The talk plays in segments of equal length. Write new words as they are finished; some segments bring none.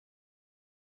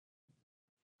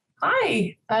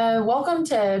Hi, welcome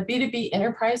to B2B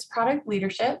Enterprise Product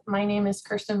Leadership. My name is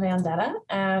Kirsten Detta,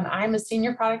 and I'm a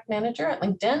Senior Product Manager at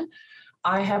LinkedIn.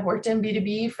 I have worked in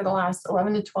B2B for the last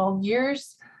 11 to 12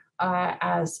 years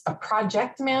as a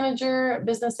project manager,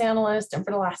 business analyst, and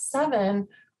for the last 7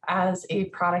 as a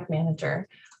product manager.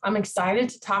 I'm excited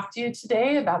to talk to you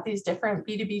today about these different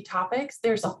B2B topics.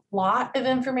 There's a lot of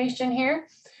information here.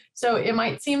 So it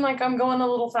might seem like I'm going a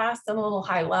little fast and a little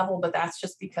high level, but that's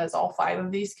just because all 5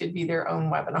 of these could be their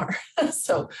own webinar.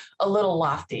 So a little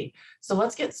lofty. So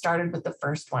let's get started with the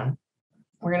first one.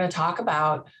 We're going to talk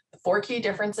about the 4 key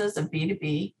differences of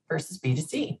B2B versus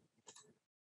B2C.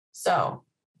 So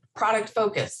product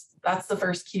focus, that's the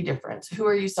first key difference. Who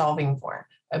are you solving for?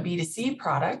 A B2C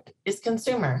product is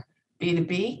consumer.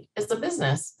 B2B is the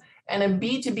business. And a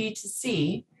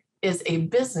B2B2C is a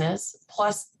business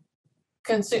plus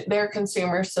their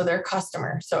consumers, so their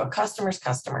customer. So a customer's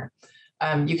customer.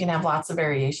 You can have lots of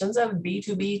variations of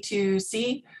B2B to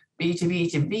C,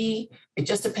 B2B to B. It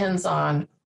just depends on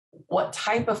what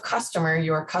type of customer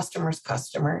your customer's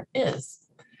customer is.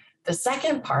 The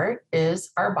second part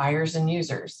is our buyers and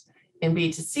users. In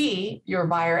B2C, your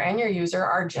buyer and your user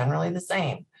are generally the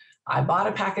same. I bought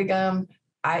a pack of gum,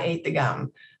 I ate the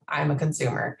gum. I'm a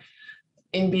consumer.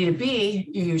 In B2B,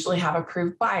 you usually have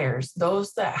approved buyers,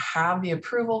 those that have the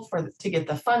approval to get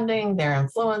the funding, they're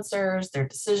influencers, they're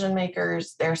decision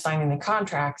makers, they're signing the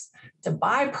contracts to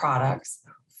buy products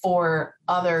for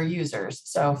other users,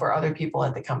 so for other people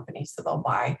at the company, so they'll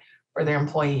buy for their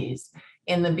employees.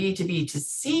 In the B2B to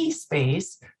C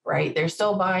space, right, they're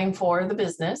still buying for the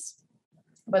business,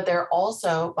 but they're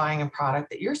also buying a product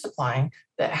that you're supplying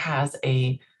that has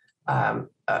a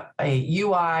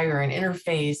UI or an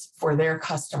interface for their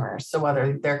customers. So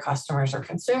whether their customers are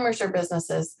consumers or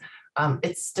businesses,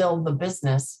 it's still the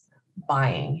business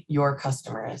buying. Your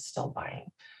customer is still buying.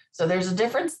 So there's a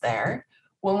difference there.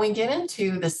 When we get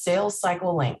into the sales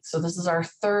cycle length, so this is our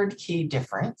third key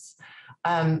difference.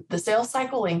 The sales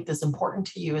cycle length is important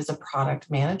to you as a product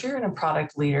manager and a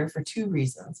product leader for 2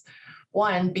 reasons.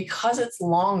 One, because it's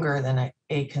longer than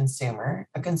a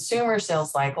consumer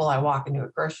sales cycle, I walk into a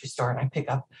grocery store and I pick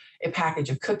up a package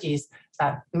of cookies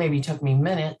that maybe took me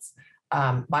minutes.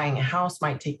 Buying a house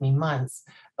might take me months,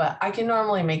 but I can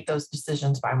normally make those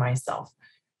decisions by myself.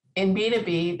 In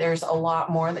B2B, there's a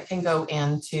lot more that can go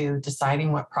into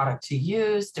deciding what product to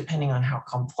use, depending on how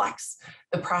complex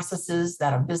the processes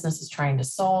that a business is trying to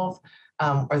solve,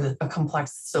 or a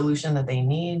complex solution that they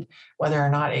need, whether or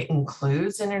not it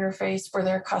includes an interface for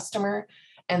their customer.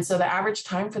 And so the average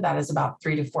time for that is about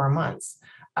 3 to 4 months.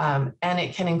 And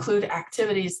it can include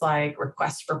activities like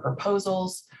requests for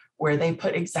proposals, where they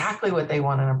put exactly what they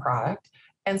want in a product.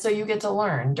 And so you get to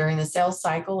learn during the sales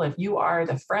cycle. If you are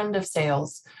the friend of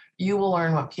sales, you will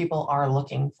learn what people are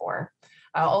looking for.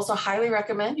 I also highly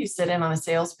recommend you sit in on a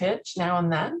sales pitch now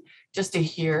and then just to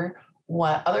hear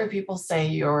what other people say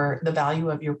the value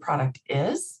of your product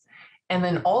is. And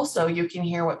then also you can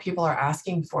hear what people are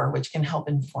asking for, which can help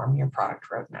inform your product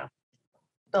roadmap.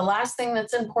 The last thing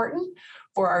that's important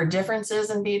for our differences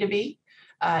in B2B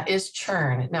is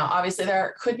churn. Now, obviously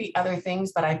there could be other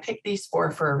things, but I picked these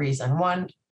 4 for a reason. 1,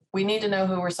 we need to know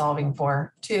who we're solving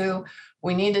for. 2,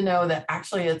 we need to know that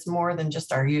actually it's more than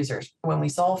just our users. When we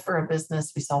solve for a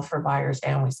business, we solve for buyers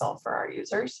and we solve for our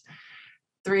users.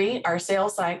 3, our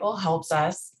sales cycle helps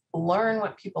us learn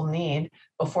what people need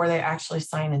before they actually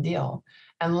sign a deal.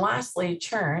 And lastly,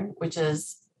 churn, which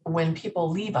is when people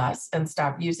leave us and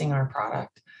stop using our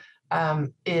product,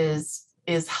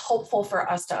 is helpful for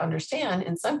us to understand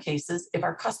in some cases if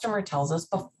our customer tells us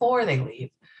before they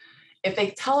leave. If they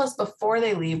tell us before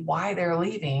they leave why they're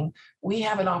leaving, we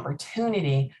have an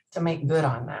opportunity to make good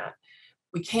on that.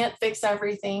 We can't fix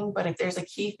everything, but if there's a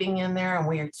key thing in there and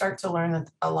we start to learn that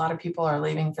a lot of people are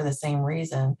leaving for the same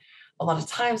reason, a lot of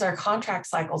times our contract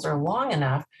cycles are long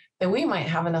enough that we might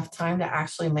have enough time to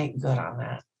actually make good on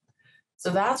that. So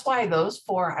that's why I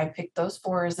picked those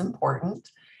 4 as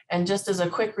important. And just as a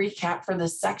quick recap for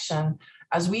this section,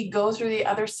 as we go through the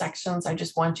other sections, I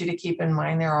just want you to keep in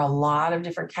mind there are a lot of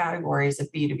different categories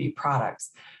of B2B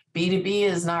products. B2B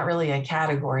is not really a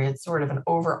category, it's sort of an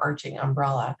overarching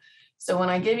umbrella. So when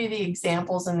I give you the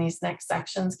examples in these next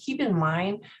sections, keep in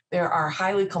mind there are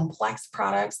highly complex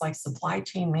products like supply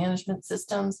chain management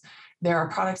systems. There are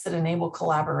products that enable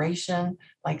collaboration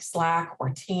like Slack or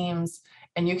Teams,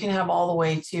 and you can have all the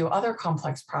way to other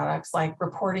complex products like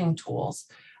reporting tools.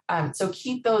 So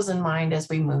keep those in mind as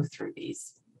we move through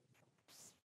these.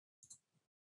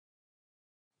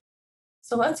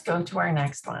 So let's go to our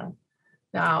next one.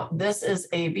 Now, this is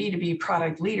a B2B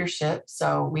product leadership,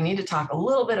 so we need to talk a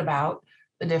little bit about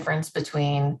the difference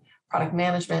between product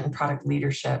management and product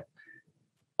leadership.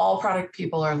 All product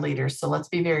people are leaders, so let's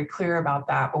be very clear about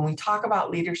that. When we talk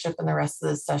about leadership in the rest of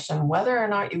this session, whether or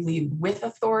not you lead with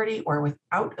authority or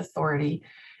without authority,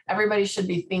 everybody should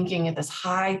be thinking at this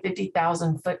high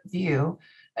 50,000-foot view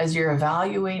as you're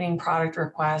evaluating product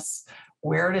requests,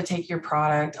 where to take your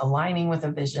product, aligning with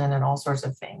a vision, and all sorts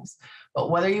of things. But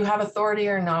whether you have authority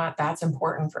or not, that's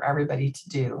important for everybody to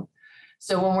do.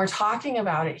 So when we're talking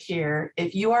about it here,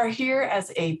 if you are here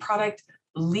as a product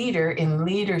leader in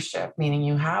leadership, meaning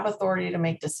you have authority to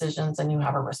make decisions and you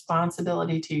have a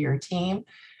responsibility to your team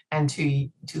and to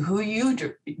who you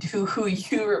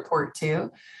report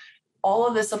to, all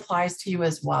of this applies to you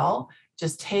as well.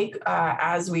 Just take,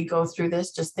 as we go through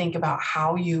this, just think about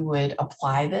how you would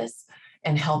apply this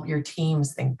and help your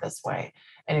teams think this way.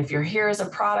 And if you're here as a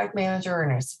product manager or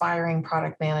an aspiring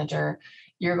product manager,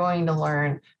 you're going to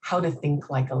learn how to think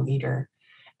like a leader.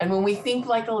 And when we think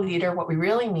like a leader, what we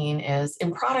really mean is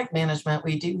in product management,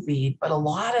 we do lead, but a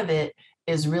lot of it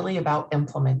is really about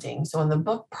implementing. So in the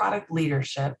book, Product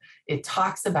Leadership, it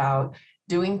talks about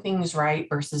doing things right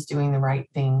versus doing the right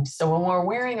thing. So when we're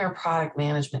wearing our product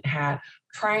management hat,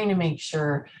 trying to make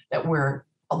sure that we're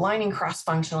aligning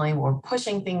cross-functionally, we're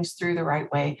pushing things through the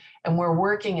right way, and we're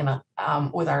working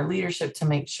with our leadership to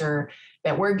make sure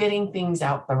that we're getting things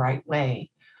out the right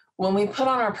way. When we put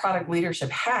on our product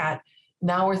leadership hat,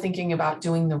 now we're thinking about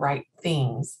doing the right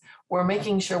things. We're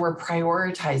making sure we're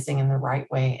prioritizing in the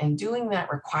right way, and doing that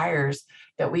requires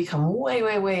that we come way,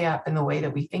 way, way up in the way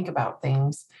that we think about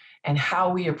things and how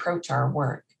we approach our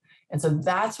work. And so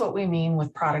that's what we mean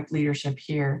with product leadership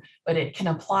here, but it can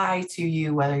apply to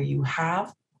you whether you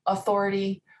have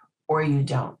authority or you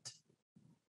don't.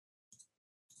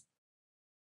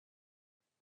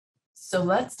 So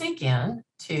let's dig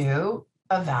into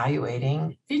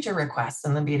evaluating feature requests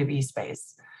in the B2B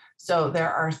space. So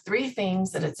there are 3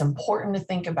 things that it's important to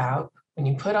think about when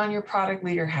you put on your product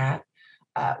leader hat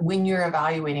when you're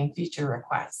evaluating feature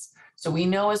requests. So we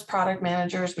know as product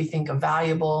managers, we think of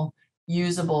valuable,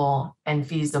 usable, and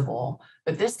feasible,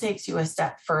 but this takes you a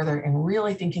step further in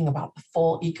really thinking about the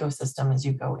full ecosystem as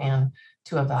you go in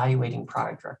to evaluating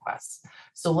product requests.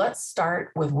 So let's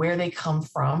start with where they come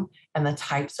from and the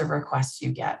types of requests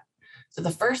you get. So the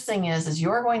first thing is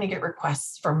you're going to get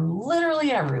requests from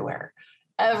literally everywhere.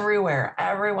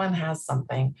 Everyone has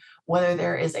something, whether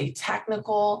there is a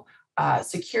technical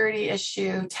security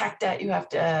issue, tech debt you have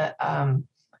to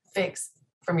fix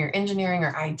from your engineering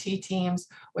or IT teams,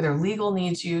 whether legal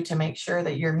needs you to make sure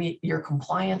that you're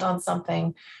compliant on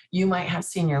something. You might have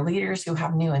senior leaders who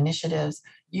have new initiatives,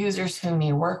 users who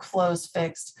need workflows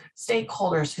fixed,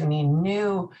 stakeholders who need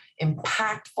new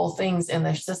impactful things in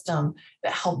their system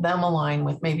that help them align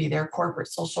with maybe their corporate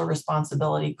social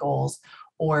responsibility goals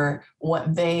or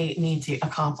what they need to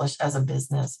accomplish as a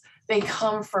business. They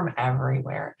come from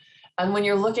everywhere. And when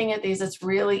you're looking at these, it's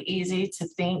really easy to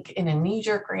think in a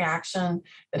knee-jerk reaction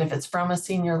that if it's from a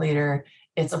senior leader,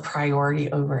 it's a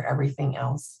priority over everything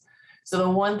else. So the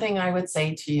one thing I would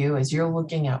say to you is you're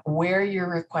looking at where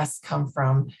your requests come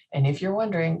from. And if you're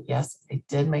wondering, yes, I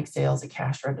did make sales at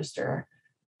cash register.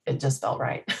 It just felt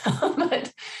right.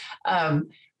 But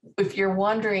if you're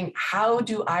wondering, how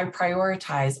do I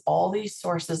prioritize all these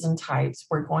sources and types,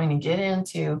 we're going to get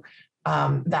into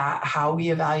that, how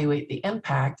we evaluate the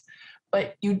impact.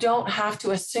 But you don't have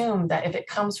to assume that if it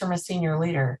comes from a senior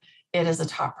leader, it is a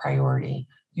top priority.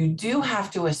 You do have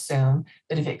to assume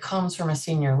that if it comes from a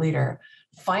senior leader,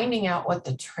 finding out what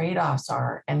the trade-offs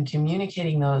are and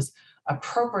communicating those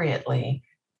appropriately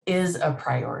is a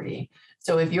priority.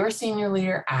 So if your senior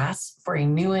leader asks for a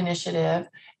new initiative,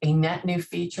 a net new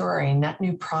feature, or a net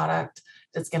new product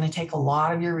that's going to take a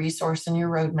lot of your resource and your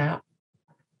roadmap,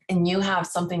 and you have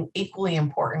something equally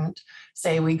important,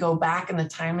 say we go back in the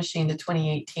time machine to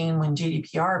 2018 when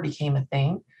GDPR became a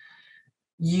thing,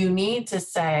 you need to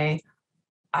say,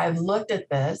 I've looked at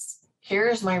this,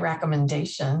 here's my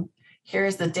recommendation,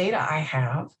 here's the data I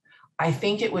have. I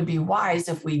think it would be wise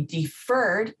if we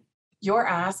deferred your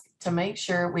ask to make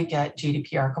sure we get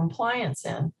GDPR compliance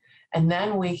in. And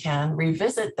then we can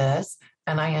revisit this,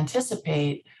 and I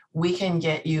anticipate we can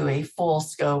get you a full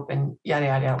scope and yada,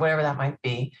 yada, yada, whatever that might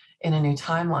be in a new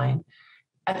timeline.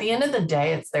 At the end of the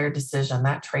day, it's their decision.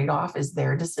 That trade-off is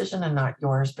their decision and not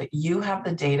yours, but you have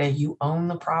the data, you own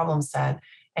the problem set,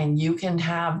 and you can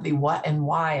have the what and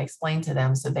why explained to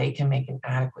them so they can make an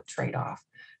adequate trade-off.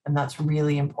 And that's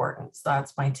really important. So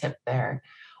that's my tip there.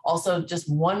 Also,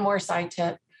 just one more side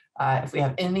tip. If we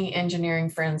have any engineering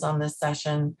friends on this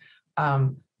session,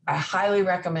 I highly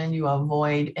recommend you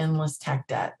avoid endless tech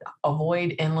debt.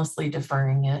 Avoid endlessly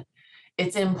deferring it.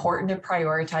 It's important to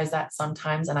prioritize that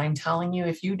sometimes. And I'm telling you,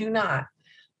 if you do not,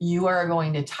 you are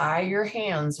going to tie your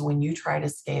hands when you try to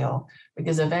scale,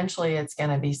 because eventually it's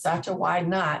going to be such a wide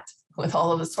knot with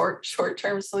all of the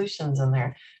short-term solutions in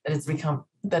there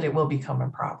that it will become a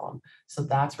problem. So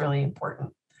that's really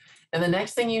important. And the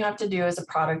next thing you have to do as a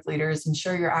product leader is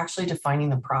ensure you're actually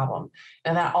defining the problem.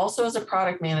 And that also is a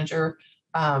product manager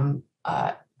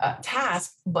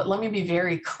task, but let me be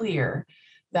very clear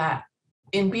that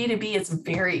in B2B, it's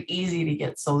very easy to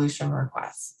get solution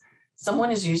requests.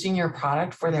 Someone is using your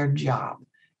product for their job.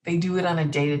 They do it on a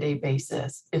day-to-day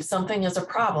basis. If something is a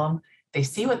problem, they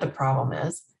see what the problem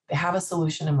is, they have a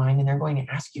solution in mind, and they're going to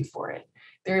ask you for it.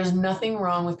 There is nothing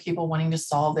wrong with people wanting to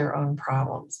solve their own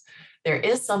problems. There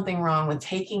is something wrong with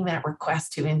taking that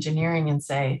request to engineering and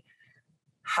say,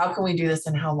 how can we do this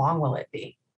and how long will it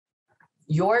be?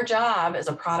 Your job as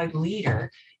a product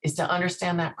leader is to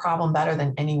understand that problem better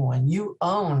than anyone. You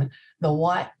own the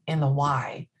what and the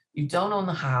why. You don't own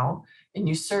the how, and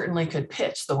you certainly could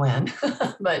pitch the when,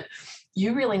 but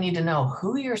you really need to know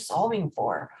who you're solving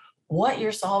for, what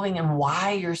you're solving, and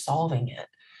why you're solving it.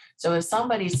 So if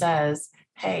somebody says,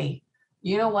 hey,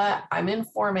 you know what, I'm in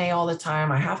Form A all the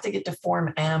time, I have to get to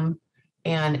Form M,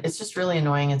 and it's just really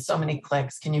annoying and so many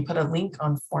clicks, can you put a link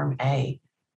on Form A?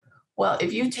 Well,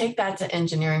 if you take that to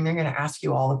engineering, they're going to ask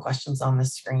you all the questions on the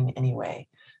screen anyway.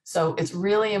 So it's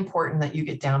really important that you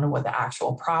get down to what the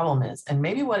actual problem is. And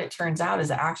maybe what it turns out is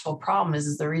the actual problem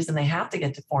is the reason they have to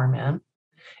get to Form M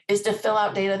is to fill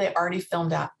out data they already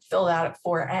filled out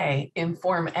at in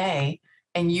Form A,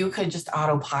 and you could just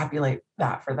auto-populate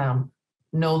that for them.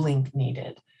 No link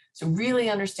needed. So really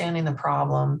understanding the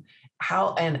problem,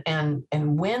 how and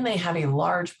when they have a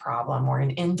large problem or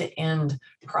an end-to-end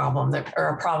problem or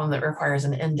a problem that requires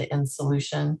an end-to-end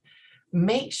solution,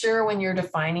 make sure when you're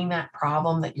defining that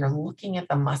problem that you're looking at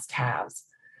the must-haves.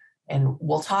 And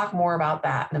we'll talk more about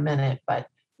that in a minute, but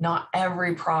not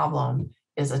every problem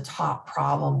is a top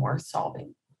problem worth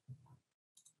solving.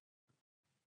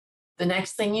 The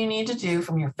next thing you need to do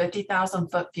from your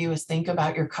 50,000-foot view is think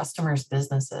about your customers'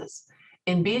 businesses.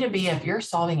 In B2B, if you're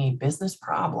solving a business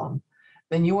problem,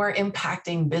 then you are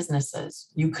impacting businesses.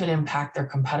 You could impact their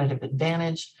competitive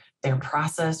advantage, their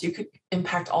process. You could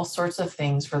impact all sorts of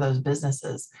things for those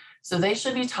businesses. So they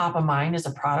should be top of mind as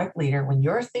a product leader when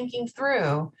you're thinking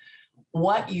through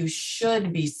what you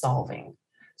should be solving.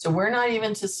 So we're not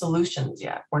even to solutions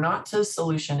yet. We're not to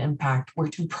solution impact. We're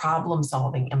to problem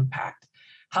solving impact.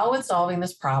 How would solving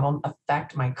this problem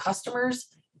affect my customers'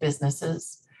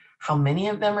 businesses? How many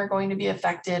of them are going to be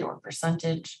affected, or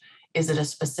percentage? Is it a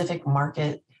specific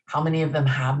market? How many of them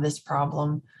have this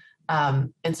problem?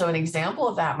 And so an example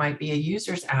of that might be a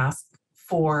user's ask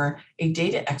for a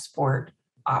data export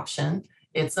option.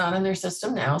 It's not in their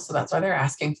system now, so that's why they're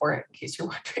asking for it, in case you're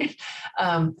wondering.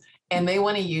 And they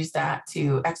want to use that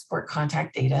to export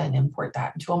contact data and import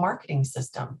that into a marketing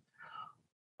system.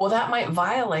 Well, that might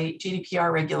violate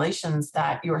GDPR regulations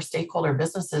that your stakeholder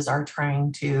businesses are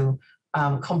trying to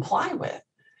comply with.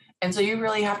 And so you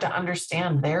really have to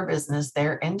understand their business,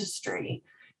 their industry.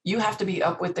 You have to be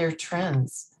up with their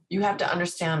trends. You have to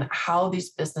understand how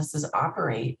these businesses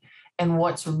operate and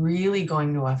what's really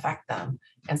going to affect them.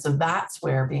 And so that's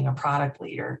where being a product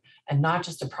leader and not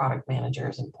just a product manager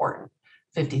is important.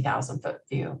 50,000-foot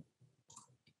view.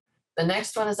 The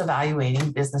next one is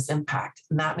evaluating business impact,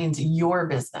 and that means your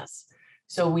business.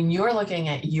 So when you're looking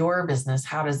at your business,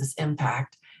 how does this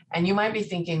impact? And you might be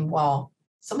thinking, well,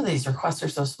 some of these requests are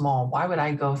so small. Why would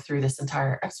I go through this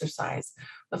entire exercise?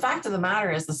 The fact of the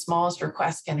matter is the smallest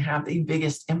request can have the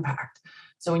biggest impact.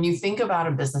 So when you think about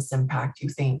a business impact, you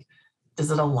think,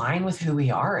 does it align with who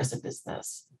we are as a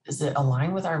business? Does it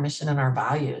align with our mission and our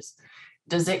values?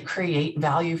 Does it create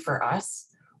value for us?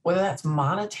 Whether that's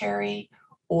monetary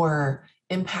or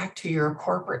impact to your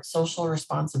corporate social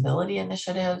responsibility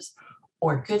initiatives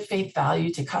or good faith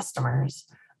value to customers,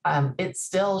 it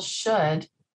still should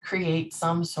create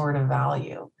some sort of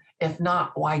value. If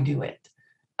not, why do it?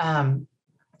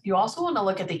 You also want to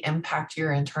look at the impact to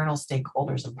your internal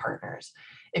stakeholders and partners.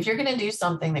 If you're going to do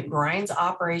something that grinds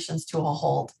operations to a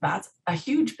halt, that's a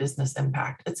huge business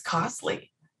impact. It's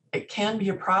costly. It can be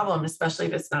a problem, especially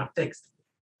if it's not fixed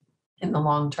in the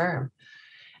long term.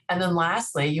 And then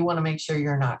lastly, you want to make sure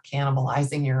you're not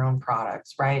cannibalizing your own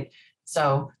products, right?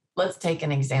 So let's take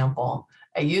an example.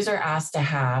 A user asks to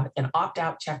have an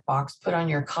opt-out checkbox put on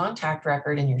your contact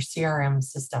record in your CRM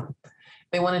system.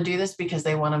 They want to do this because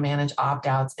they want to manage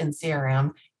opt-outs in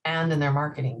CRM and in their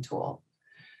marketing tool.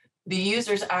 The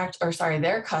users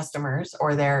their customers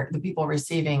or the people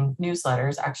receiving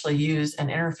newsletters actually use an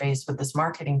interface with this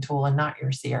marketing tool and not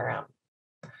your CRM.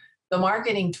 The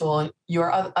marketing tool,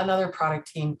 another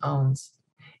product team owns.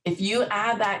 If you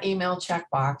add that email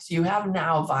checkbox, you have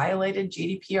now violated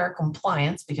GDPR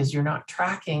compliance because you're not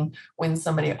tracking when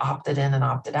somebody opted in and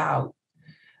opted out.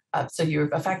 So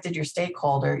you've affected your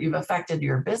stakeholder, you've affected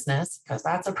your business, because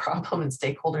that's a problem and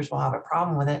stakeholders will have a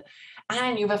problem with it.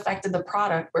 And you've affected the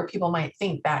product where people might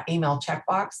think that email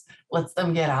checkbox lets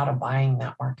them get out of buying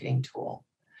that marketing tool.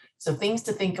 So things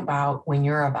to think about when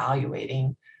you're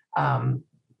evaluating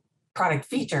product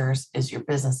features is your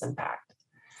business impact.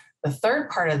 The third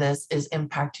part of this is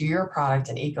impact to your product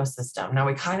and ecosystem. Now,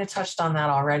 we kind of touched on that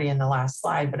already in the last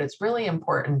slide, but it's really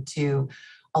important to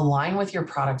align with your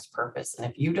product's purpose. And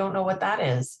if you don't know what that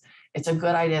is, it's a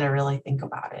good idea to really think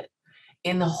about it.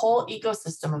 In the whole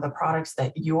ecosystem of the products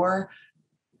that your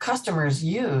customers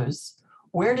use,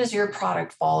 where does your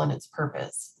product fall in its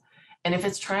purpose? And if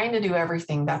it's trying to do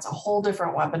everything, that's a whole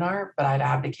different webinar, but I'd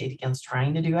advocate against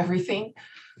trying to do everything.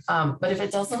 But if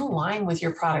it doesn't align with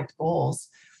your product goals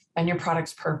and your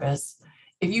product's purpose,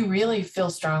 if you really feel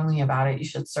strongly about it, you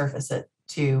should surface it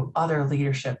to other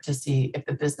leadership to see if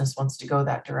the business wants to go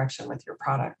that direction with your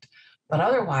product. But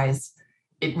otherwise,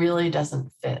 it really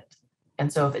doesn't fit.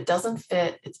 And so if it doesn't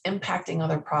fit, it's impacting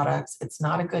other products, it's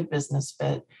not a good business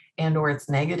fit, and or it's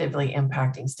negatively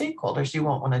impacting stakeholders, you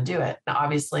won't want to do it. Now,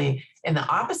 obviously, in the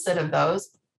opposite of those,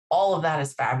 all of that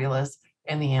is fabulous,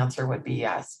 and the answer would be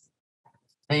yes.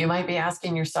 Now, you might be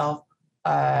asking yourself,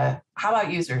 how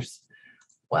about users?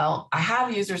 Well, I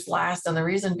have users last, and the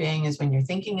reason being is when you're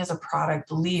thinking as a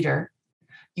product leader,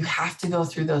 you have to go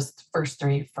through those first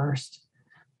three first.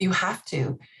 You have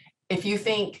to. If you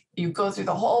think you go through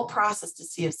the whole process to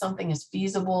see if something is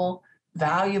feasible,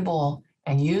 valuable,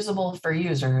 and usable for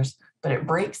users, but it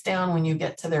breaks down when you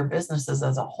get to their businesses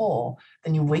as a whole,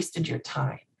 then you wasted your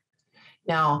time.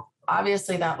 Now,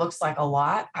 obviously that looks like a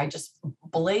lot. I just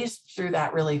blazed through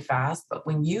that really fast, but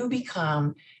when you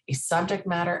become a subject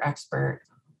matter expert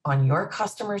on your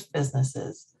customers'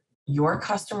 businesses, your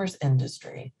customers'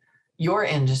 industry, your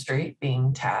industry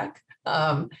being tech,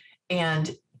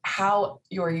 and how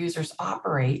your users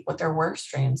operate, what their work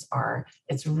streams are,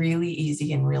 it's really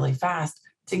easy and really fast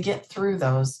to get through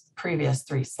those previous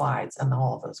three slides and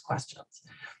all of those questions.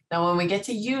 Now, when we get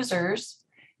to users,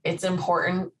 it's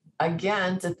important,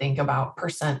 again, to think about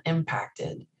percent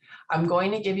impacted. I'm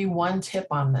going to give you one tip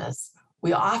on this.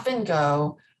 We often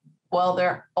go, well,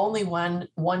 there only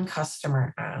one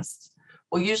customer asked.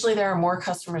 Well, usually there are more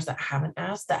customers that haven't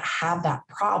asked that have that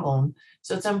problem.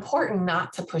 So it's important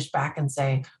not to push back and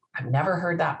say, I've never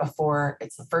heard that before.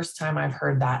 It's the first time I've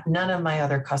heard that. None of my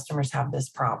other customers have this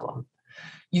problem.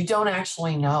 You don't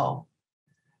actually know.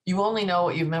 You only know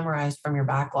what you've memorized from your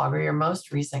backlog or your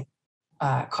most recent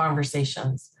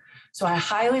conversations. So I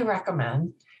highly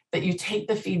recommend that you take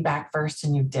the feedback first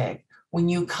and you dig. When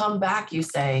you come back, you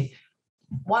say,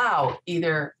 wow,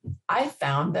 either I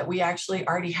found that we actually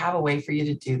already have a way for you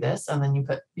to do this, and then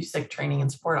you stick training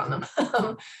and support on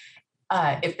them.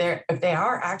 If they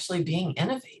are actually being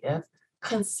innovative,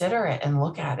 consider it and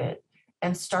look at it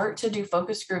and start to do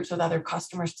focus groups with other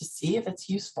customers to see if it's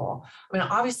useful. I mean,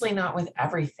 obviously not with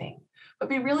everything, but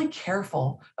be really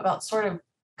careful about sort of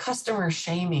customer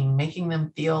shaming, making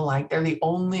them feel like they're the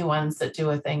only ones that do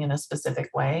a thing in a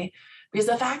specific way. Because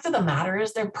the fact of the matter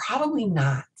is they're probably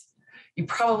not. You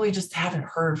probably just haven't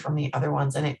heard from the other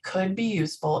ones, and it could be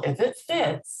useful if it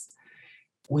fits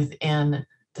within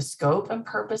the scope and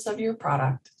purpose of your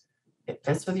product. It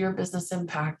fits with your business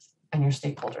impact and your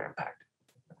stakeholder impact.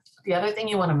 The other thing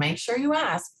you want to make sure you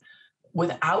ask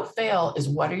without fail is,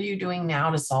 what are you doing now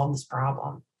to solve this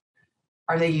problem?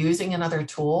 Are they using another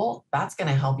tool? That's going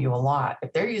to help you a lot.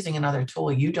 If they're using another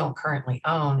tool you don't currently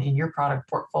own in your product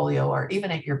portfolio or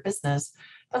even at your business,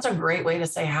 that's a great way to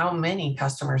say how many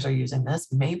customers are using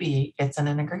this. Maybe it's an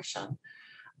integration.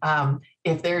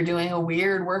 If they're doing a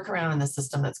weird workaround in the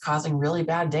system that's causing really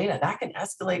bad data, that can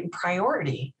escalate in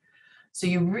priority. So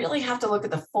you really have to look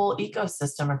at the full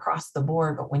ecosystem across the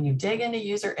board. But when you dig into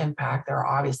user impact, there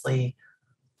are obviously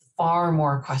far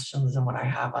more questions than what I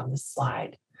have on this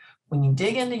slide. When you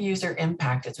dig into user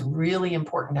impact, it's really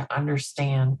important to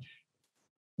understand,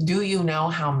 do you know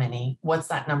how many? What's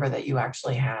that number that you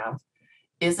actually have?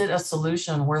 Is it a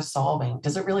solution worth solving?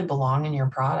 Does it really belong in your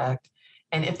product?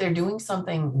 And if they're doing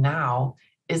something now,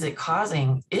 is it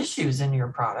causing issues in your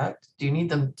product? Do you need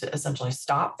them to essentially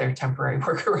stop their temporary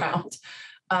workaround?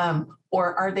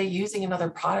 Or are they using another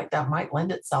product that might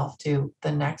lend itself to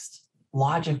the next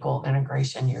logical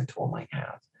integration your tool might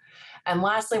have? And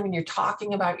lastly, when you're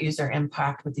talking about user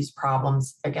impact with these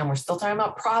problems, again, we're still talking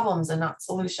about problems and not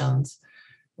solutions.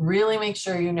 Really make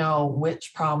sure you know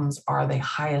which problems are the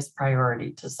highest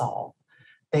priority to solve.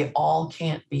 They all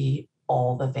can't be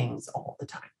all the things all the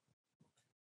time.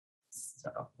 So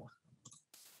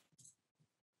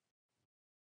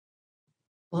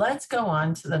let's go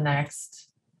on to the next,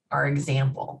 our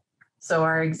example. So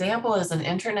our example is an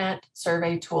intranet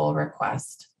survey tool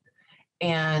request.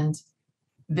 And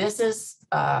this is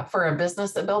for a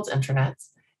business that builds intranets.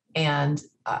 And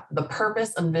the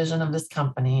purpose and vision of this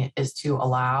company is to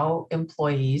allow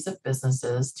employees of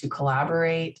businesses to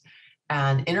collaborate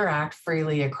and interact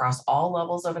freely across all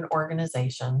levels of an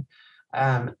organization,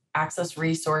 access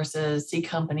resources, see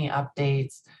company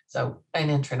updates, so an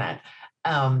intranet.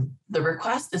 The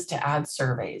request is to add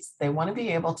surveys. They want to be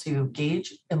able to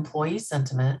gauge employee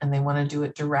sentiment, and they want to do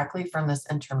it directly from this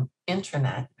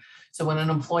intranet. So when an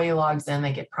employee logs in,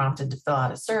 they get prompted to fill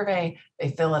out a survey, they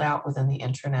fill it out within the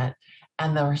intranet,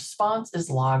 and the response is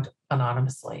logged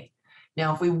anonymously.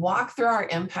 Now, if we walk through our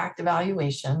impact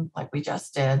evaluation, like we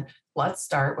just did, let's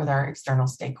start with our external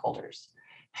stakeholders.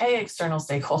 Hey, external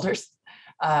stakeholders,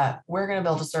 we're going to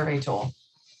build a survey tool.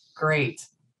 Great.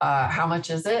 How much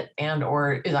is it? And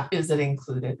or is it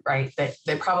included, right?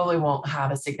 They probably won't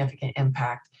have a significant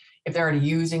impact. If they're already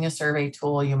using a survey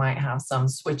tool, you might have some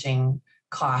switching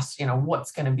costs,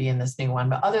 what's going to be in this new one.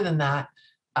 But other than that,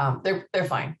 they're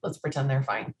fine. Let's pretend they're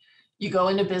fine. You go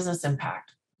into business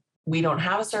impact. We don't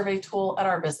have a survey tool at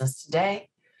our business today.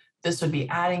 This would be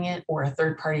adding it or a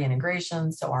third-party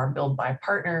integration. So our build by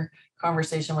partner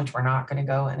conversation, which we're not going to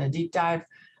go in a deep dive.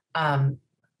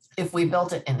 If we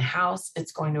built it in-house,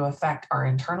 it's going to affect our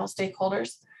internal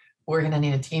stakeholders. We're going to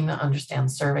need a team that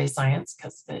understands survey science,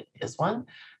 because it is one.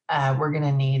 We're going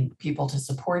to need people to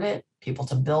support it, people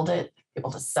to build it,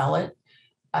 people to sell it.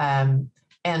 And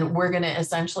we're going to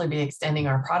essentially be extending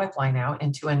our product line out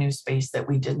into a new space that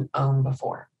we didn't own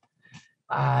before.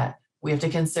 We have to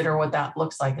consider what that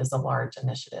looks like as a large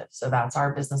initiative. So that's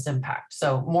our business impact.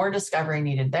 So more discovery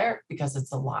needed there because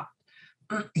it's a lot.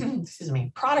 Excuse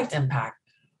me. Product impact.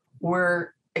 We're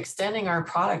extending our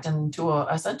product into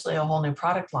essentially a whole new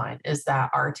product line. Is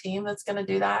that our team that's going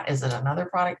to do that? Is it another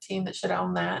product team that should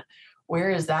own that?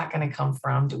 Where is that going to come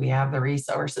from? Do we have the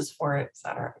resources for it,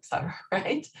 et cetera,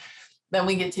 right? Then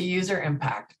we get to user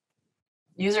impact.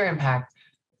 User impact,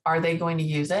 are they going to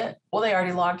use it? Well, they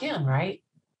already log in, right?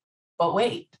 But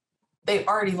wait, they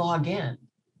already log in.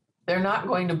 They're not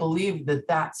going to believe that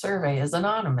that survey is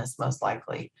anonymous, most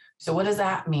likely. So what does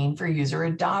that mean for user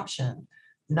adoption?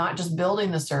 Not just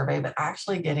building the survey, but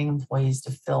actually getting employees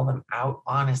to fill them out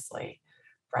honestly,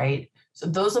 right? So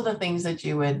those are the things that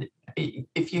you would,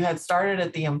 if you had started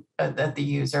at the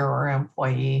user or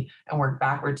employee and worked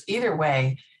backwards, either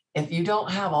way, if you don't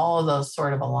have all of those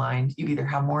sort of aligned, you either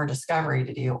have more discovery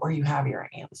to do or you have your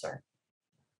answer.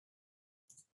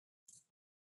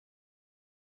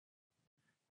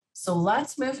 So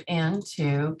let's move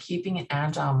into keeping an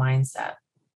agile mindset.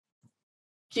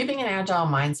 Keeping an agile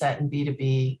mindset in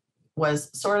B2B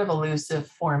was sort of elusive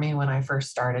for me when I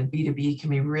first started. B2B can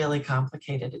be really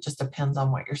complicated. It just depends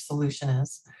on what your solution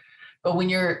is. But when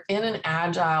you're in an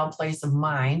agile place of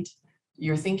mind,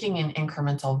 you're thinking in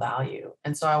incremental value.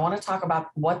 And so I want to talk about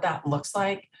what that looks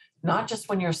like, not just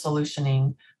when you're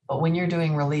solutioning, but when you're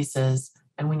doing releases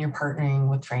and when you're partnering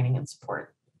with training and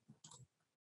support.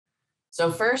 So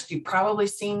first, you've probably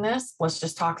seen this. Let's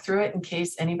just talk through it in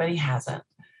case anybody hasn't.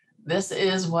 This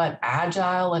is what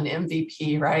Agile and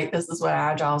MVP, right? This is what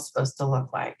Agile is supposed to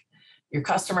look like. Your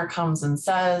customer comes and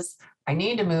says, I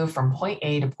need to move from point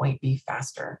A to point B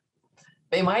faster.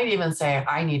 They might even say,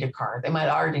 I need a car. They might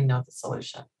already know the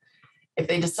solution.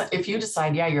 If you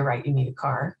decide, yeah, you're right, you need a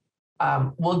car,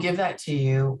 we'll give that to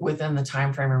you within the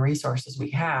time frame and resources we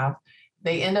have.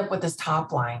 They end up with this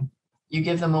top line. You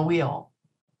give them a wheel.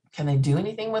 Can they do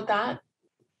anything with that?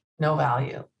 No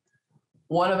value.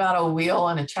 What about a wheel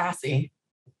and a chassis?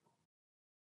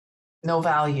 No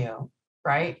value,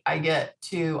 right? I get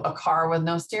to a car with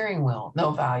no steering wheel,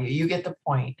 no value. You get the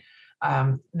point.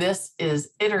 This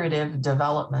is iterative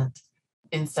development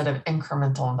instead of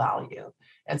incremental value.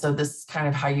 And so this is kind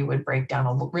of how you would break down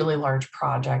a really large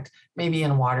project, maybe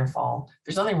in waterfall.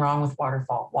 There's nothing wrong with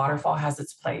waterfall. Waterfall has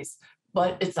its place,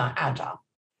 but it's not agile.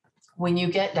 When you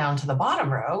get down to the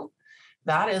bottom row,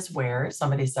 that is where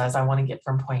somebody says, I want to get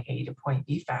from point A to point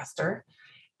B faster.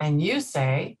 And you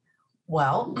say,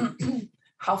 well,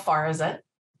 how far is it?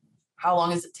 How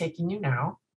long is it taking you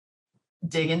now?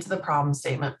 Dig into the problem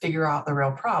statement, figure out the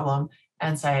real problem,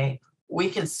 and say, we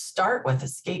could start with a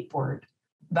skateboard.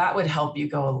 That would help you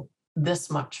go this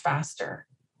much faster.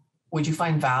 Would you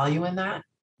find value in that?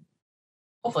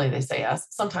 Hopefully they say yes.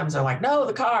 Sometimes they're like, no,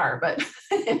 the car. But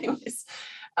anyways,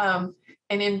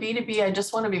 and in B2B, I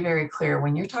just want to be very clear.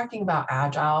 When you're talking about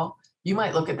Agile, you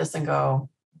might look at this and go,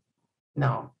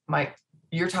 no,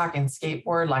 you're talking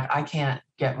skateboard, like I can't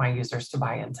get my users to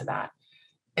buy into that.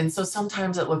 And so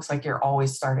sometimes it looks like you're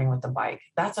always starting with the bike.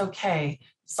 That's okay.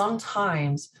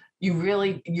 Sometimes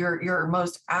your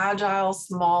most agile,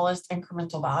 smallest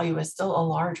incremental value is still a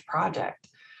large project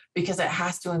because it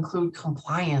has to include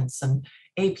compliance and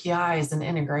APIs and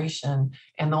integration.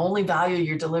 And the only value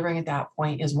you're delivering at that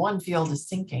point is one field is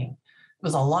syncing. It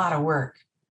was a lot of work,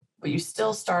 but you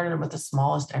still started with the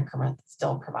smallest increment that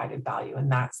still provided value.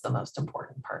 And that's the most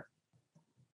important part.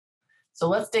 So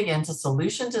let's dig into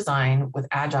solution design with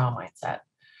agile mindset.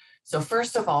 So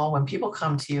first of all, when people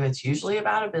come to you, it's usually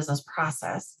about a business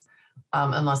process.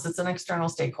 Unless it's an external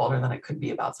stakeholder, then it could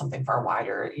be about something far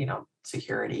wider,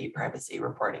 security, privacy,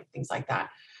 reporting, things like that.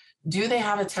 Do they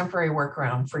have a temporary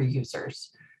workaround for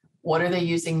users? What are they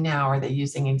using now? Are they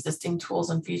using existing tools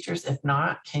and features? If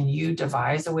not, can you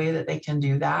devise a way that they can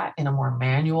do that in a more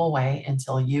manual way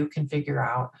until you can figure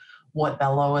out what the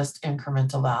lowest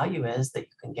incremental value is that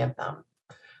you can give them?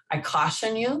 I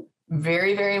caution you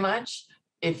very, very much,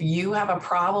 if you have a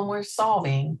problem worth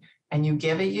solving and you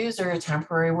give a user a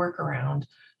temporary workaround,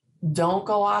 don't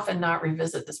go off and not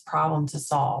revisit this problem to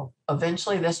solve.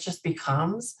 Eventually, this just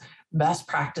becomes best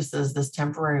practices, this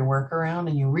temporary workaround,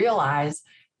 and you realize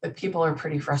that people are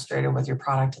pretty frustrated with your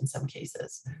product in some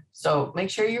cases. So make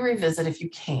sure you revisit if you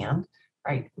can,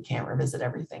 right? We can't revisit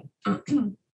everything.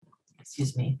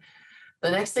 Excuse me.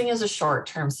 The next thing is a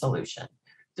short-term solution.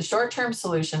 The short-term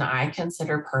solution, I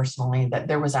consider personally that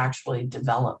there was actually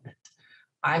development.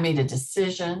 I made a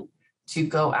decision to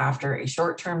go after a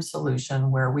short-term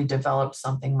solution where we developed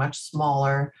something much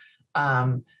smaller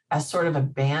as sort of a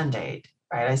Band-Aid,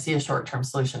 right? I see a short-term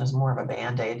solution as more of a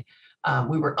Band-Aid.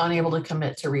 We were unable to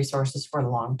commit to resources for the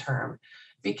long term.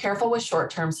 Be careful with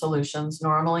short-term solutions.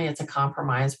 Normally, it's a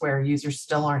compromise where users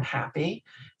still aren't happy.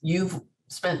 You've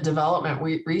spent development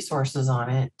resources on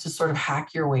it to sort of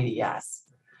hack your way to yes,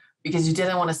 because you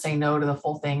didn't want to say no to the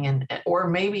full thing, or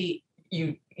maybe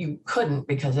you couldn't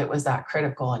because it was that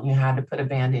critical and you had to put a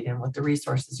Band-Aid in with the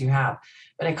resources you have.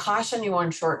 But I caution you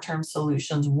on short-term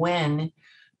solutions when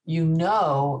you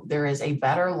know there is a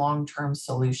better long-term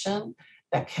solution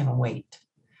that can wait.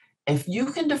 If you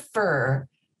can defer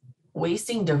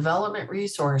wasting development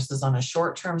resources on a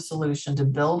short-term solution to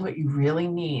build what you really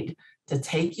need to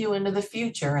take you into the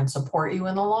future and support you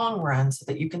in the long run so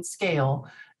that you can scale,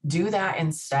 do that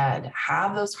instead.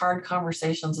 Have those hard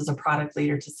conversations as a product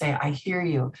leader to say, I hear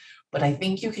you, but I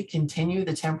think you could continue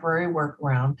the temporary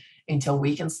workaround until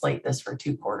we can slate this for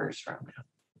 2 quarters from now.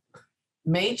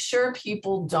 Make sure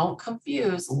people don't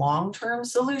confuse long-term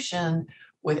solution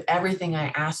with everything I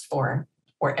asked for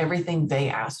or everything they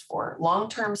asked for.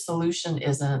 Long-term solution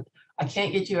isn't, I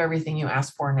can't get you everything you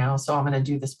asked for now, so I'm going to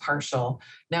do this partial.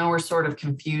 Now we're sort of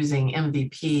confusing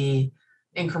MVP,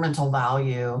 incremental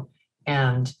value,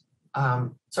 and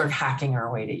sort of hacking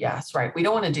our way to yes, right? We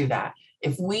don't want to do that.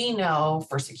 If we know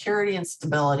for security and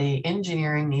stability,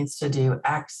 engineering needs to do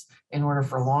X in order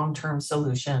for long-term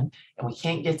solution, and we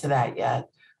can't get to that yet,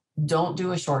 don't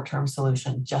do a short-term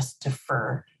solution, just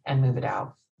defer and move it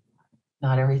out.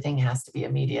 Not everything has to be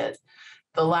immediate.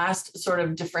 The last sort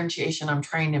of differentiation I'm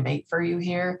trying to make for you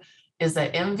here is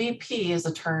that MVP is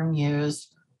a term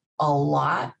used a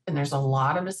lot, and there's a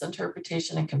lot of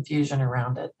misinterpretation and confusion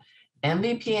around it.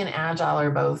 MVP and Agile are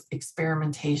both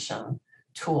experimentation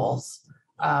tools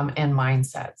and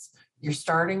mindsets. You're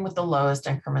starting with the lowest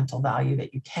incremental value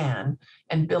that you can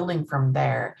and building from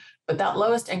there. But that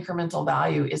lowest incremental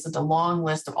value isn't a long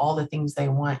list of all the things they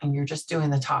want, and you're just doing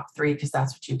the top 3 because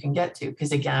that's what you can get to.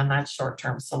 Because again, that's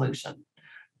short-term solution,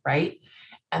 right?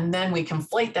 And then we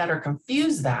conflate that or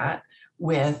confuse that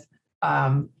with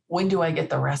when do I get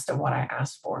the rest of what I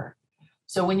asked for?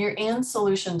 So when you're in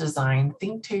solution design,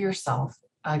 think to yourself,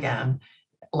 again,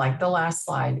 like the last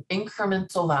slide,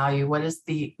 incremental value. What is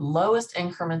the lowest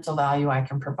incremental value I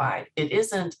can provide? It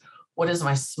isn't what is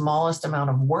my smallest amount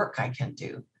of work I can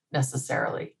do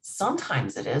necessarily.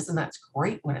 Sometimes it is, and that's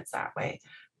great when it's that way,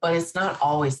 but it's not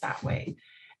always that way.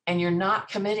 And you're not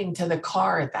committing to the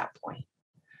car at that point.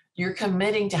 You're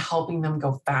committing to helping them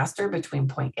go faster between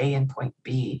point A and point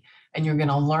B. And you're going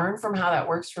to learn from how that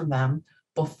works for them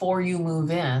before you move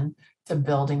in to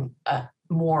building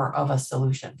more of a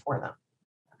solution for them.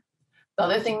 The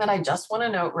other thing that I just want to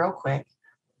note real quick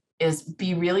is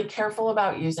be really careful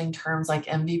about using terms like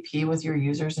MVP with your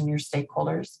users and your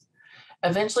stakeholders.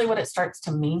 Eventually, what it starts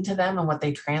to mean to them and what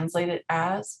they translate it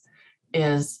as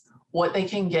is what they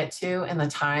can get to in the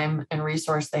time and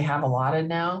resource they have allotted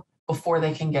now before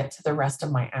they can get to the rest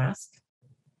of my ask.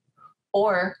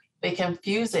 Or they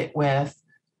confuse it with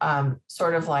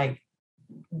sort of like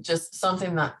just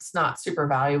something that's not super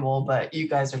valuable, but you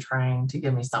guys are trying to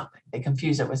give me something. They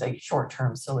confuse it with a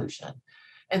short-term solution.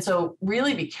 And so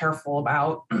really be careful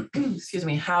about, excuse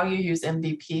me, how you use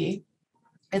MVP.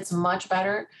 It's much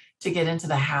better to get into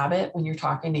the habit when you're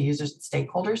talking to users and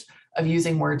stakeholders of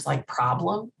using words like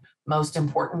problem, most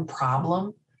important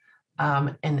problem,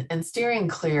 and steering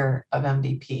clear of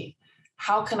MVP.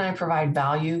 How can I provide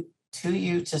value to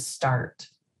you to start?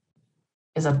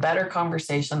 Is a better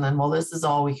conversation than, well, this is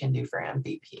all we can do for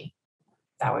MVP.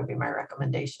 That would be my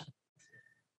recommendation.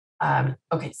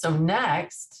 Okay, so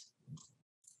next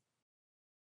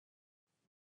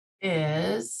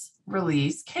is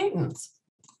release cadence.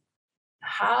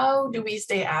 How do we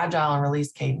stay agile and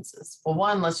release cadences? Well,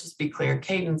 one, let's just be clear,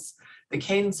 cadence, the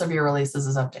cadence of your releases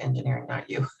is up to engineering, not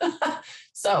you.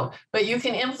 So, but you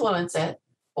can influence it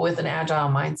with an agile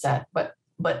mindset, but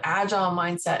agile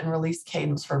mindset and release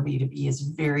cadence for B2B is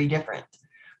very different,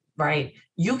 right?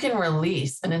 You can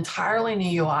release an entirely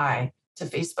new UI to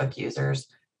Facebook users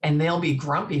and they'll be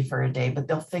grumpy for a day, but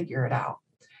they'll figure it out.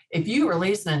 If you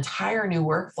release an entire new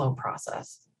workflow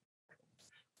process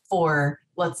for,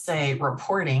 let's say,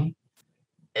 reporting,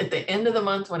 at the end of the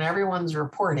month when everyone's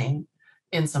reporting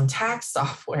in some tax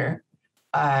software,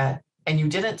 and you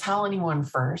didn't tell anyone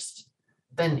first,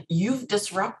 then you've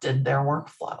disrupted their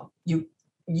workflow.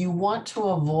 You want to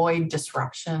avoid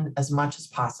disruption as much as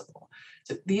possible.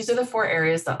 So these are the 4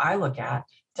 areas that I look at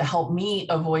to help me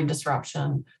avoid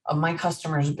disruption of my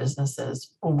customers'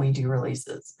 businesses when we do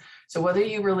releases. So whether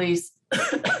you release,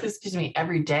 excuse me,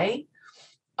 every day,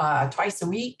 twice a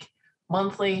week,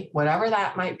 monthly, whatever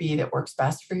that might be that works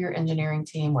best for your engineering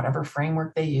team, whatever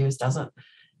framework they use, doesn't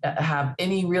have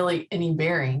any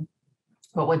bearing.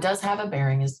 But what does have a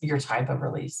bearing is your type of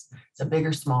release. It's a big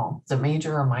or small, it's a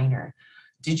major or minor.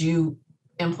 Did you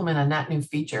implement a net new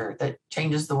feature that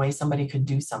changes the way somebody could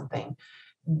do something?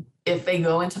 If they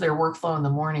go into their workflow in the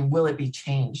morning, will it be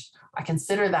changed? I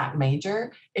consider that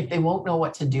major if they won't know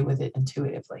what to do with it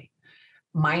intuitively.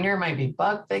 Minor might be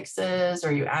bug fixes,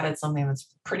 or you added something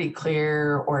that's pretty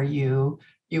clear, or you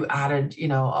added,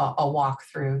 a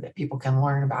walkthrough that people can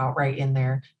learn about right in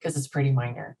there because it's pretty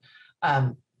minor.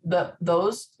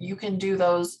 Those you can do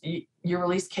those. Your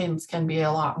release cadence can be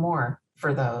a lot more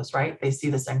for those, right? They see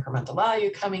this incremental value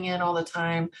coming in all the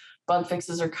time. Bug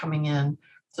fixes are coming in,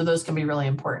 so those can be really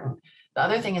important. The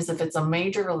other thing is if it's a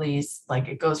major release, like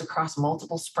it goes across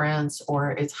multiple sprints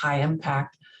or it's high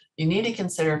impact, you need to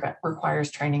consider if it requires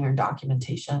training or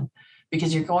documentation,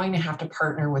 because you're going to have to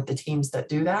partner with the teams that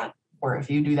do that. Or if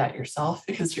you do that yourself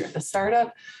because you're at the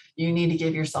startup, you need to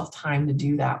give yourself time to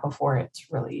do that before it's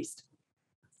released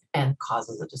and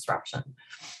causes a disruption.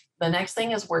 The next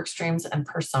thing is work streams and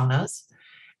personas.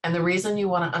 And the reason you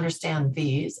want to understand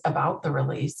these about the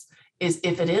release is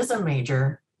if it is a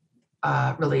major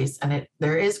release and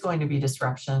there is going to be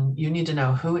disruption, you need to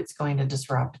know who it's going to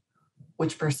disrupt,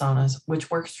 which personas, which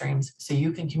work streams, so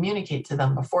you can communicate to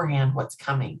them beforehand what's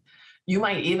coming. You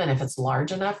might even, if it's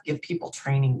large enough, give people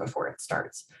training before it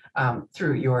starts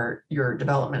through your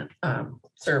development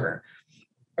server,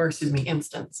 or excuse me,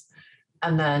 instance.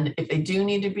 And then if they do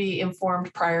need to be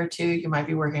informed prior to, you might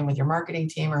be working with your marketing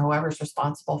team or whoever's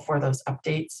responsible for those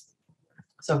updates.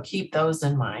 So keep those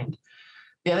in mind.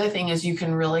 The other thing is you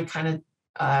can really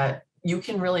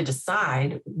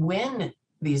decide when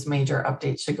these major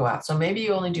updates should go out. So maybe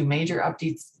you only do major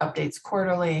updates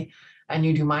quarterly, and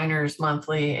you do minors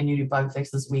monthly, and you do bug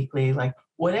fixes weekly, like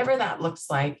whatever that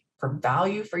looks like for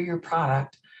value for your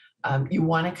product. You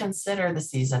want to consider the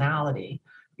seasonality.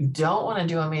 You don't want to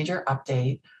do a major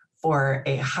update for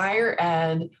a higher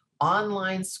ed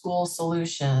online school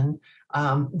solution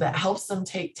that helps them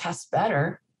take tests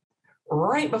better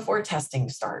right before testing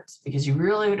starts, because you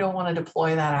really don't want to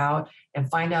deploy that out and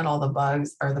find out all the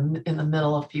bugs are in the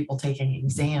middle of people taking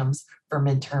exams for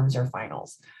midterms or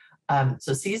finals.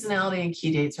 So seasonality and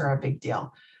key dates are a big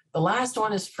deal. The last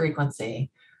one is frequency.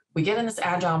 We get in this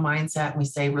agile mindset and we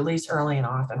say release early and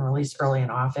often, release early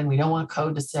and often. We don't want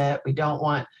code to sit. We don't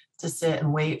want to sit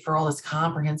and wait for all this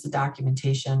comprehensive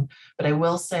documentation. But I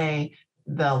will say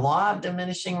the law of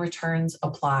diminishing returns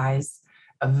applies.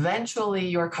 Eventually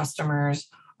your customers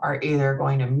are either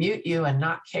going to mute you and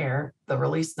not care. The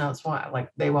release notes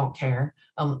they won't care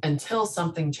until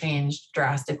something changed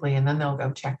drastically, and then they'll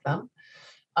go check them.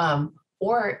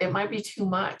 Or it might be too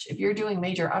much. If you're doing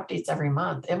major updates every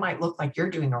month, it might look like you're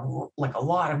doing a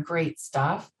lot of great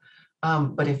stuff.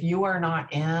 But if you are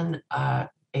not in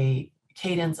a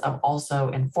cadence of also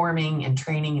informing and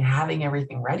training and having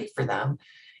everything ready for them,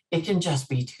 it can just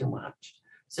be too much.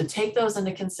 So take those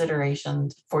into consideration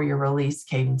for your release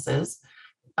cadences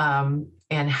and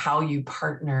how you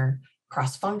partner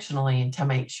cross-functionally to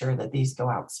make sure that these go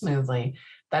out smoothly.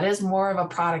 That is more of a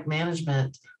product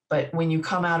management, but when you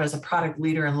come out as a product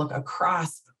leader and look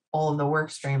across all of the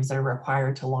work streams that are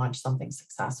required to launch something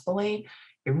successfully,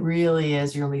 it really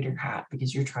is your leader hat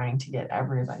because you're trying to get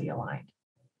everybody aligned.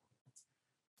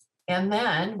 And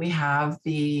then we have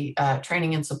the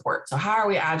training and support. So how are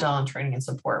we agile in training and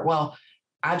support? Well,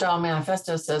 Agile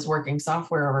Manifesto says working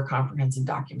software over comprehensive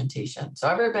documentation. So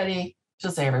everybody,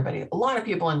 just say everybody, a lot of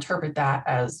people interpret that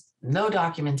as no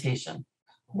documentation.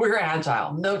 We're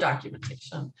agile, no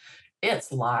documentation.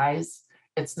 It's lies.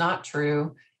 It's not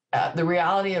true. The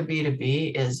reality of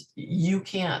B2B is you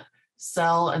can't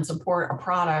sell and support a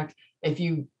product if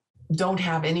you don't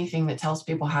have anything that tells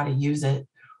people how to use it,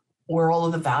 or all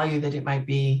of the value that it might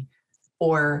be,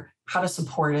 or how to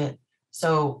support it.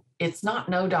 So it's not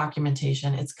no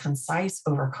documentation, it's concise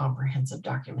over comprehensive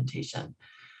documentation.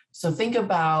 So think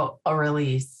about a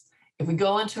release. If we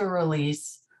go into a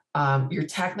release, your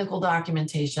technical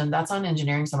documentation, that's on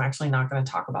engineering, so I'm actually not going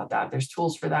to talk about that. There's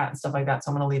tools for that and stuff like that,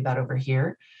 so I'm going to leave that over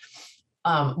here.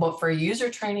 But for user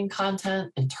training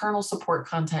content, internal support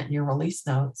content, and your release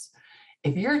notes,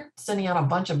 if you're sending out a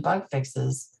bunch of bug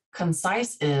fixes,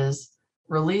 concise is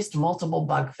released multiple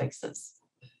bug fixes,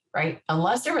 right?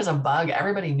 Unless there was a bug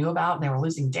everybody knew about and they were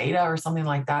losing data or something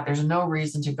like that, there's no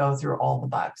reason to go through all the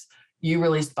bugs. You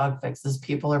released bug fixes.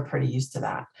 People are pretty used to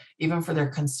that, even for their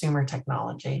consumer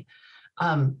technology.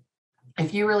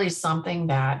 If you release something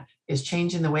that is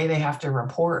changing the way they have to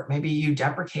report, maybe you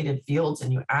deprecated fields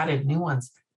and you added new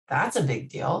ones, that's a big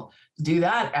deal. Do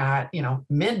that at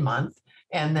mid-month,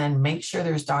 and then make sure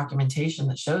there's documentation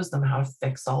that shows them how to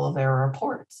fix all of their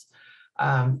reports.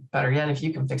 Better yet, if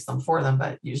you can fix them for them,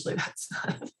 but usually that's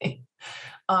not a thing.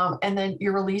 And then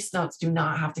your release notes do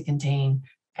not have to contain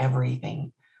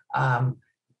everything.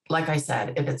 Like I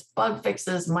said, if it's bug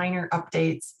fixes, minor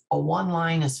updates, a one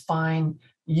line is fine.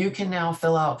 You can now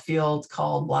fill out fields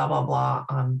called blah, blah, blah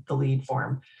on the lead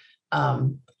form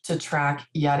to track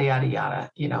yada, yada,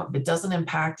 yada. If it doesn't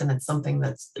impact and it's something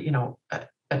that's,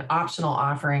 an optional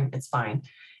offering, it's fine.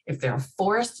 If they're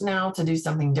forced now to do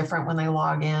something different when they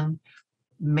log in,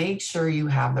 make sure you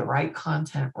have the right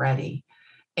content ready.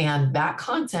 And that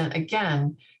content,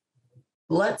 again,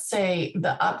 let's say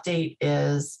the update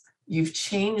is you've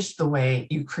changed the way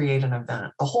you create an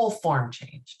event. The whole form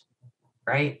changed,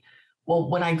 right? Well,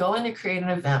 when I go in to create an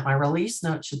event, my release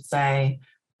note should say,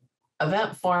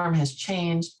 event form has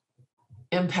changed,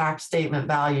 impact statement,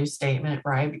 value statement,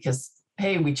 right? Because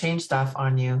hey, we changed stuff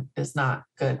on you, is not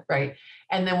good, right?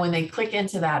 And then when they click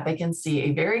into that, they can see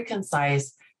a very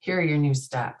concise, here are your new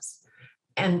steps.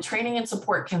 And training and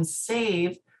support can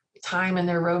save time in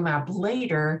their roadmap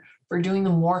later for doing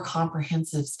the more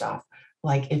comprehensive stuff.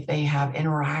 Like if they have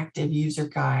interactive user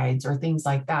guides or things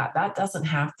like that, that doesn't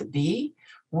have to be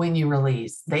when you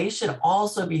release. They should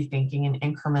also be thinking in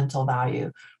incremental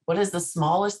value. What is the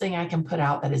smallest thing I can put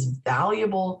out that is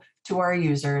valuable to our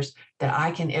users that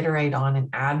I can iterate on and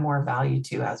add more value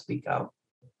to as we go?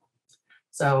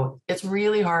 So it's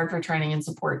really hard for training and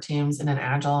support teams in an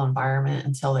agile environment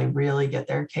until they really get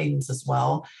their cadence as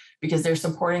well, because they're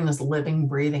supporting this living,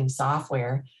 breathing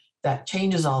software that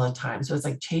changes all the time. So it's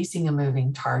like chasing a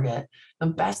moving target. The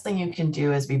best thing you can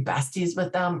do is be besties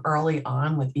with them early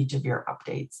on with each of your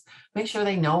updates. Make sure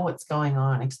they know what's going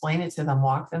on, explain it to them,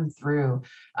 walk them through,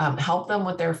 help them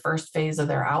with their first phase of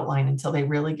their outline until they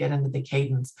really get into the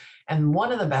cadence. And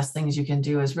one of the best things you can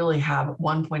do is really have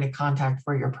one point of contact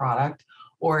for your product,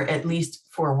 or at least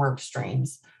for work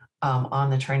streams on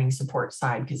the training support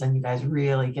side, because then you guys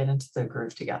really get into the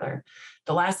groove together.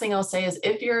 The last thing I'll say is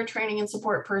if you're a training and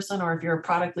support person, or if you're a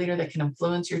product leader that can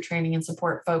influence your training and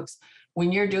support folks,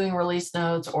 when you're doing release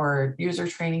notes or user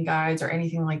training guides or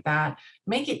anything like that,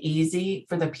 make it easy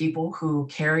for the people who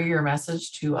carry your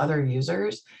message to other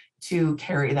users to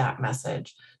carry that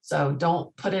message. So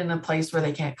don't put it in a place where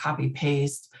they can't copy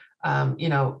paste.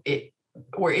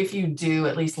 Or if you do,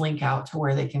 at least link out to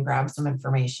where they can grab some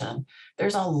information.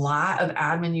 There's a lot of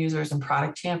admin users and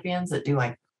product champions that do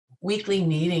like weekly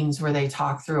meetings where they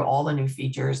talk through all the new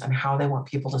features and how they want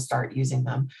people to start using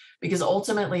them. Because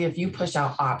ultimately, if you push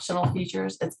out optional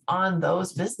features, it's on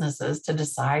those businesses to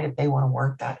decide if they want to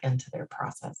work that into their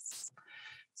process.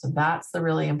 So that's the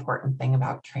really important thing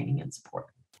about training and support.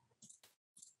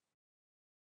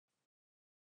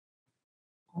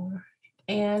 All right.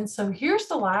 And so here's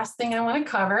the last thing I want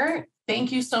to cover.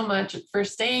 Thank you so much for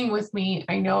staying with me.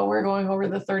 I know we're going over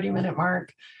the 30-minute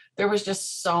mark. There was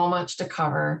just so much to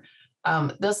cover.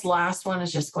 This last one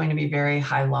is just going to be very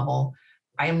high level.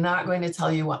 I am not going to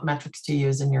tell you what metrics to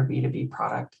use in your B2B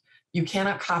product. You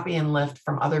cannot copy and lift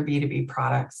from other B2B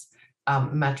products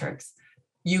metrics.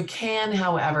 You can,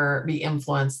 however, be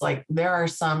influenced. Like there are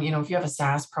some, if you have a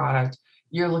SaaS product,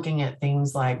 you're looking at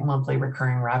things like monthly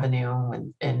recurring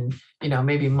revenue and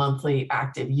maybe monthly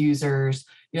active users.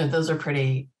 Those are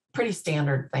pretty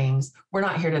standard things. We're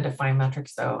not here to define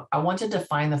metrics though. I want to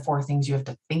define the 4 things you have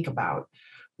to think about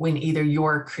when either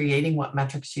you're creating what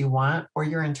metrics you want or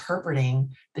you're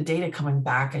interpreting the data coming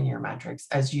back in your metrics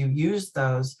as you use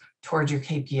those towards your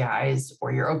KPIs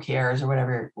or your OKRs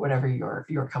or whatever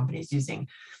your company is using.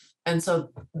 And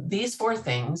so these 4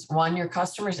 things, one, your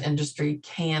customer's industry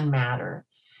can matter.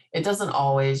 It doesn't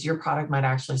always. Your product might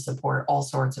actually support all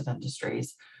sorts of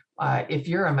industries. If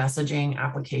you're a messaging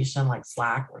application like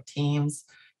Slack or Teams,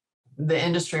 the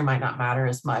industry might not matter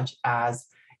as much as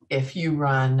if you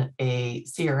run a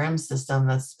CRM system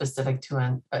that's specific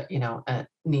to a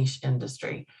niche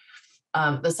industry.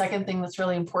 The second thing that's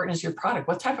really important is your product.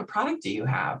 What type of product do you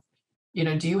have?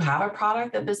 Do you have a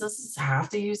product that businesses have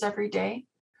to use every day?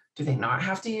 Do they not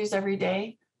have to use every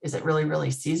day? Is it really,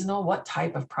 really seasonal? What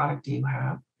type of product do you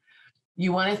have?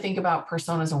 You want to think about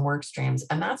personas and work streams,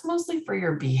 and that's mostly for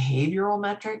your behavioral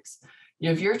metrics.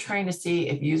 If you're trying to see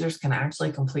if users can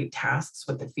actually complete tasks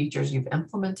with the features you've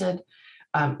implemented,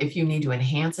 if you need to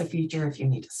enhance a feature, if you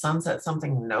need to sunset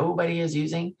something nobody is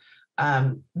using,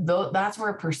 that's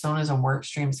where personas and work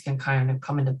streams can kind of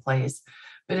come into place.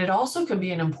 But it also can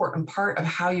be an important part of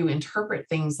how you interpret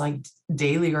things like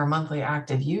daily or monthly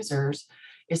active users,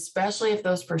 especially if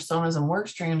those personas and work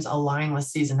streams align with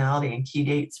seasonality and key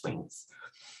date swings.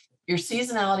 Your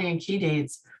seasonality and key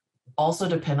dates also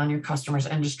depend on your customer's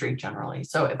industry generally.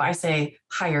 So if I say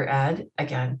higher ed,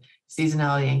 again,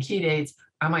 seasonality and key dates,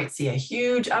 I might see a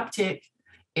huge uptick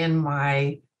in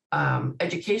my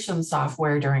education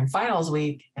software during finals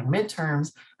week and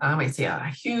midterms. I might see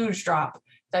a huge drop.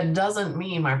 That doesn't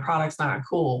mean my product's not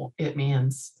cool. It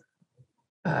means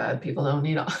people don't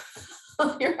need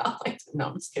all your online. No,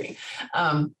 I'm just kidding.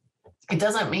 It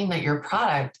doesn't mean that your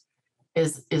product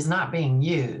is not being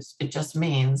used. It just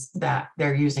means that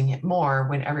they're using it more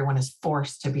when everyone is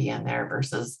forced to be in there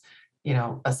versus,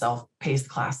 a self-paced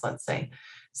class, let's say.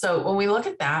 So when we look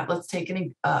at that, let's take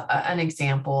an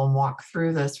example and walk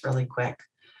through this really quick.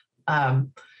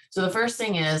 So the first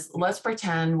thing is, let's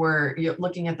pretend we're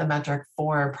looking at the metric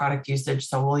for product usage.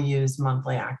 So we'll use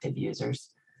monthly active users.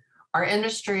 Our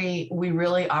industry, we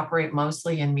really operate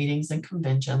mostly in meetings and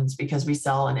conventions because we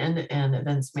sell an end-to-end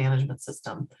events management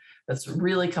system that's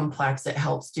really complex. It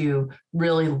helps do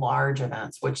really large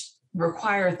events, which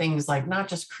require things like not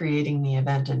just creating the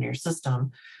event in your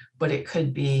system, but it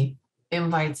could be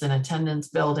invites and attendance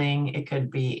building. It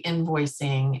could be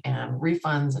invoicing and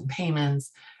refunds and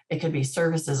payments. It could be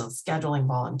services and scheduling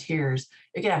volunteers.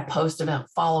 It could have post-event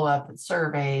follow-up and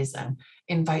surveys and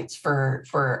invites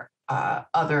for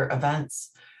other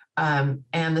events. And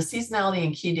the seasonality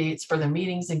and key dates for the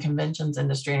meetings and conventions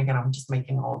industry, and again, I'm just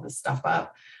making all of this stuff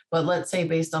up, but let's say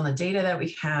based on the data that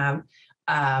we have,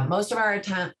 most of our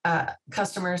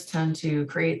customers tend to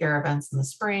create their events in the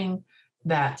spring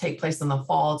that take place in the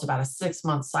fall. It's about a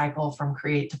 6-month cycle from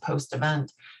create to post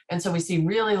event. And so we see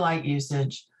really light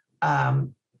usage,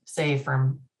 say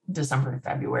from December to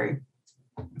February.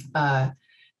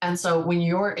 And so when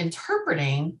you're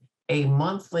interpreting a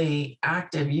monthly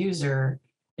active user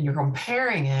and you're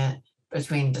comparing it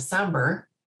between December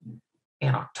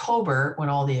and October when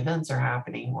all the events are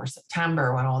happening, or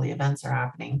September when all the events are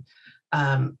happening,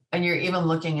 and you're even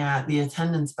looking at the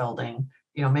attendance building,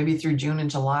 maybe through June and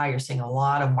July, you're seeing a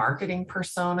lot of marketing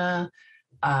persona,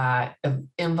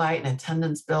 invite and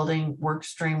attendance building, work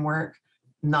stream work,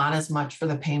 not as much for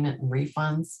the payment and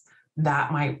refunds.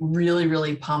 That might really,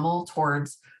 really pummel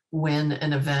towards when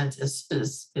an event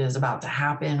is about to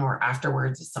happen or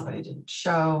afterwards if somebody didn't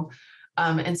show.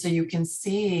 And so you can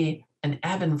see an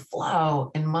ebb and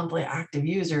flow in monthly active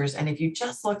users. And if you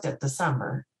just looked at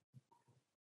December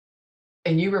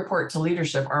and you report to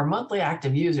leadership, our monthly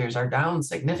active users are down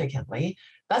significantly,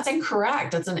 that's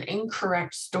incorrect. That's an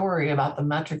incorrect story about the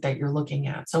metric that you're looking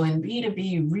at. So in B2B,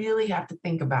 you really have to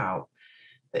think about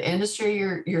the industry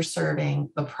you're serving,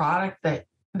 the product that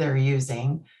they're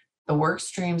using, the work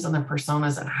streams and the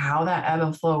personas and how that ebb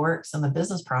and flow works in the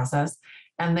business process,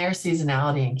 and their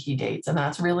seasonality and key dates. And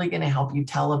that's really going to help you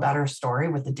tell a better story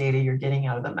with the data you're getting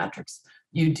out of the metrics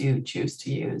you do choose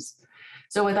to use.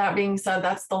 So with that being said,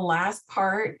 that's the last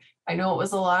part. I know it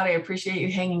was a lot. I appreciate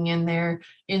you hanging in there.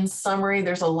 In summary,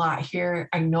 there's a lot here.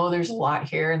 I know there's a lot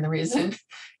here, and the reason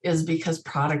is because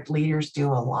product leaders do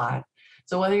a lot.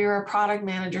 So whether you're a product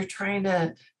manager trying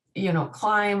to,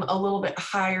 climb a little bit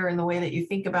higher in the way that you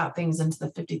think about things into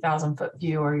the 50,000-foot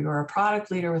view, or you're a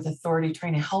product leader with authority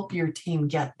trying to help your team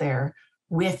get there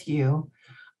with you,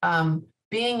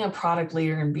 being a product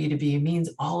leader in B2B means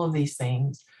all of these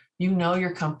things. You know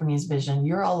your company's vision.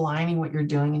 You're aligning what you're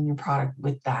doing in your product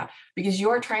with that because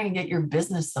you're trying to get your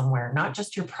business somewhere, not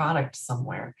just your product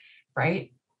somewhere,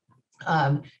 right?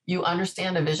 You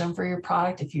understand a vision for your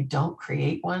product. If you don't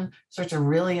create one, start to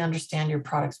really understand your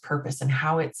product's purpose and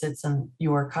how it sits in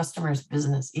your customer's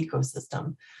business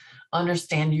ecosystem.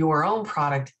 Understand your own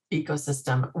product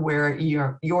ecosystem, where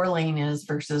your lane is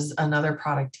versus another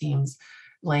product team's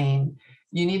lane.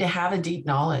 You need to have a deep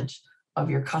knowledge of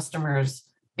your customers'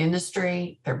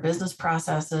 industry, their business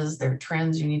processes, their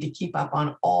trends. You need to keep up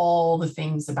on all the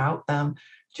things about them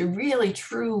to really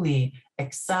truly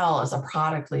excel as a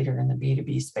product leader in the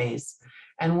B2B space.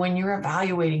 And when you're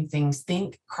evaluating things,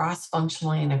 think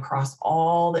cross-functionally and across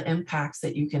all the impacts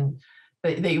that you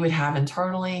would have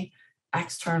internally,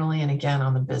 externally, and again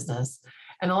on the business.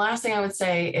 And the last thing I would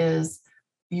say is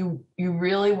you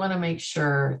really want to make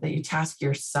sure that you task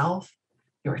yourself,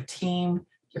 your team,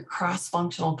 your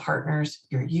cross-functional partners,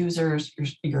 your users,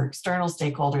 your external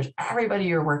stakeholders, everybody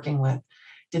you're working with,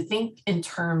 to think in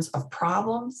terms of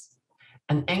problems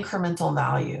and incremental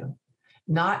value,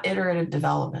 not iterative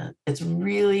development. It's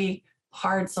really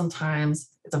hard sometimes.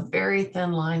 It's a very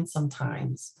thin line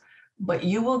sometimes, but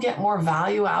you will get more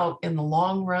value out in the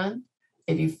long run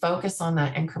if you focus on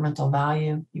that incremental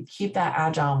value, you keep that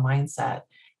agile mindset,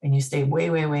 and you stay way,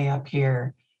 way, way up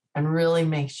here and really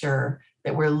make sure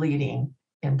that we're leading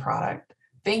in product.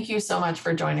 Thank you so much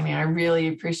for joining me. I really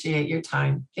appreciate your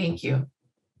time. Thank you.